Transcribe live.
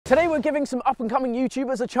Today we're giving some up-and-coming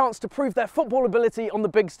YouTubers a chance to prove their football ability on the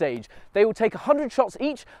big stage. They will take 100 shots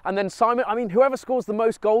each, and then whoever scores the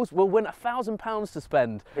most goals will win £1,000 to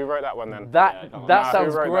spend. Who wrote that one then? That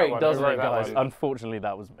sounds great, doesn't it, guys? Unfortunately,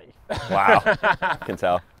 that was me. Wow, I can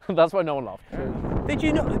tell. That's why no one laughed. Did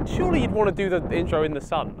you not? Surely you'd want to do the intro in the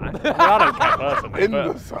sun, man. I mean, I don't care personally.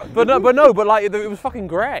 The sun. But like it was fucking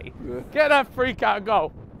grey. Yeah. Get that freak out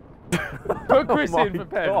goal. Put Chris in for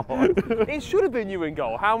pen. It should have been you in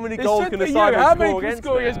goal. How many goals can the Sidemen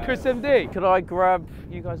score against ChrisMD? Could I grab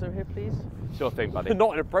you guys over here, please? Sure thing, buddy.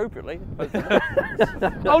 Not inappropriately.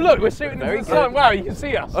 Oh look, we're shooting in the sun. Wow, you can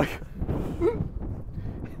see us.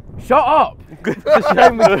 Shut up! It's a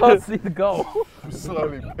shame we can't see the goal. I'm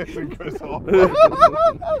slowly pissing Chris off.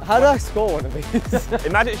 How did I score one of these?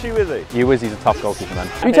 Imagine Shoe Wizzy. You Wizzy's a tough goalkeeper, man.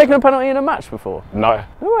 Have you taken a penalty in a match before? No.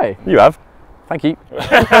 No way. You have. Thank you. Do you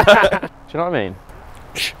know what I mean?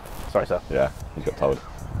 Sorry, sir. Yeah, you got told.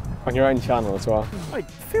 On your own channel as well. Wait,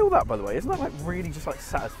 feel that, by the way. Isn't that like really just like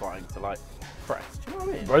satisfying to like press? Do you know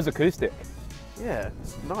what I mean? Rose acoustic. Yeah,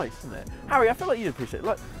 it's nice, isn't it? Harry, I feel like you'd appreciate it.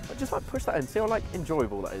 Like just like push that in. See how like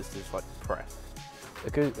enjoyable that is to just like press.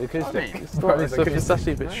 Acoustic. I mean, It's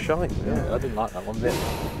actually a bit shiny. Yeah, I didn't like that one bit.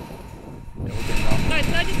 Guys,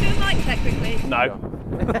 can I just do a mic check quickly? No.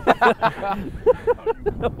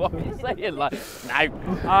 What are you saying? Like,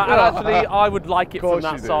 no. Actually, I would like it from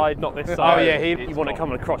that side, not this side. Oh yeah, you want it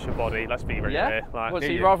coming across your body. Let's be very clear. Like, what, so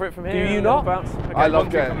you'd rather it from here? Do you not? Bounce? Okay, I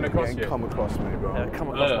love coming across you. come across me, bro. Yeah, come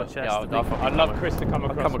across my chest. Yeah, I'd love Chris to come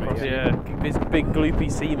across me. Yeah, this big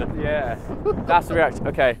gloopy seaman. Yeah. That's the reaction.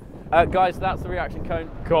 Okay, guys, that's the reaction cone.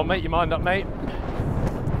 Come on, make your mind up, mate.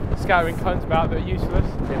 Scouring cones about that are useless.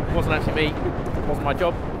 It wasn't actually me. It wasn't my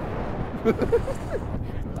job.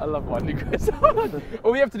 I love winding Chris.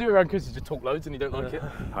 All we have to do around Chris is just talk loads and you don't like it.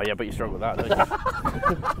 Oh yeah, but you struggle with that, don't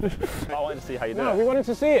you? I wanted to see how you do No, it. we wanted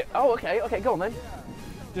to see it. Oh, okay, go on then.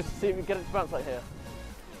 Just to see if we can get it to bounce like here.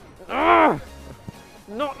 Ah!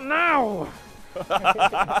 Not now!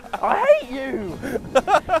 I hate you!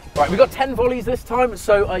 Right, we've got 10 volleys this time,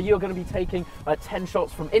 so you're going to be taking 10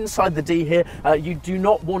 shots from inside the D here. You do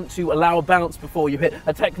not want to allow a bounce before you hit,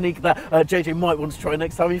 a technique that JJ might want to try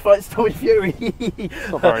next time he fights Tommy Fury.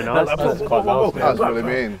 Not very nice. That's quite nasty. That's what I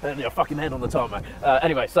mean. And your fucking head on the tarmac.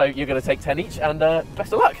 Anyway, so you're going to take 10 each, and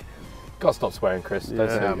best of luck. Gotta stop swearing, Chris. Don't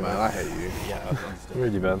say Yeah, it, man, I hate you. Yeah,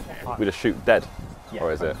 Really, man. We just shoot dead. Yeah.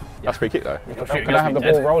 Or is it? That's free kick though. Can I have the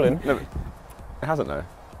ball rolling? No, it hasn't though.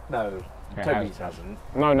 No, Toby's hasn't.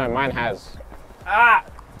 No, mine has. Ah!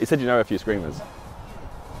 He said you know a few screamers.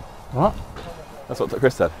 What? That's what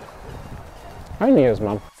Chris said. Only yours,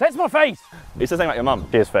 mum. Say it to my face! He said something like your mum.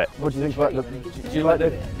 She is fit. What do you think about the... Do you like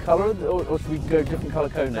the colour, or should we go different colour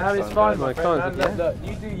cone next time? No, it's fine, mate. Look,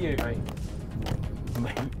 you do you, mate.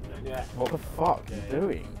 Mate? Yeah. What the fuck are you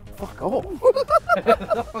doing? Fuck off. When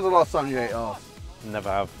was the last time you ate ass? Never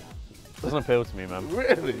have. Doesn't appeal to me, man.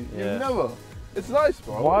 Really? Yeah. You've never? It's nice,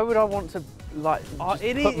 bro. Why would I want to, like,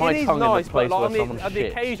 It my is tongue nice, in the place but where like, someone on the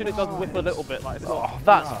shits? occasion it does whip a little bit. Like, it's not. Oh,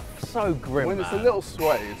 that's so grim, When it's a man. little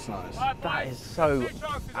sweaty, it's nice. That is so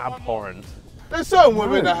abhorrent. There's some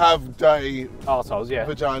women that have dirty Arseholes, yeah.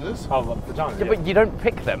 vaginas. Oh, vaginas, Yeah, but you don't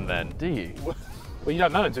pick them then, do you? Well, you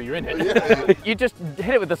don't know until you're in it. Yeah. You just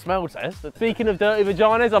hit it with the smell test. Speaking of dirty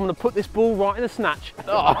vaginas, I'm going to put this ball right in the snatch.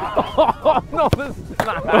 Oh, not the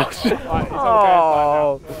snatch. Right, it's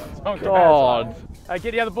Oh, okay. God.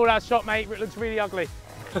 Get the other ball out of shot, mate. It looks really ugly.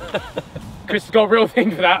 Chris has got a real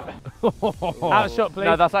thing for that. Out of shot, please.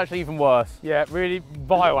 No, that's actually even worse. Yeah, really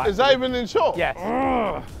vile. Is that even in shot? Yes.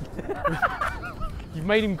 You've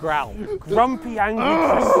made him growl. Grumpy, angry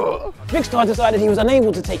Chris. Big Star decided he was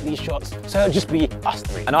unable to take these shots, so it'll just be us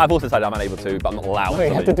three. And I've also decided I'm unable to, but I'm not allowed We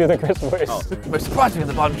to. have to do the Chris voice. The most surprising of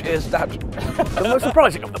the bunch is that... the most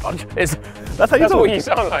surprising of the bunch is... That's how you That's talk. what you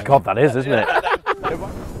sound like. God, that is, isn't it?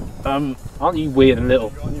 Aren't you weird and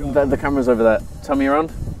little? The camera's over there. Turn me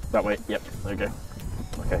around. That way. Yep. There you go.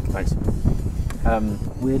 Okay, thanks.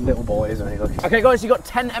 Weird little boy, isn't he? Look. Okay, guys, you've got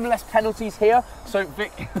 10 MLS penalties here. So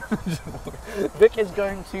Vic is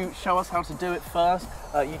going to show us how to do it first.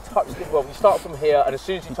 You touch the... Well, you start from here, and as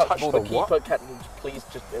soon as you touch the ball, the keeper can... Please,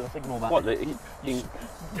 just ignore that. What? Please,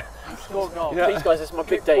 guys, it's my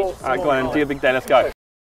big day. Alright, go on and do your big day, let's go.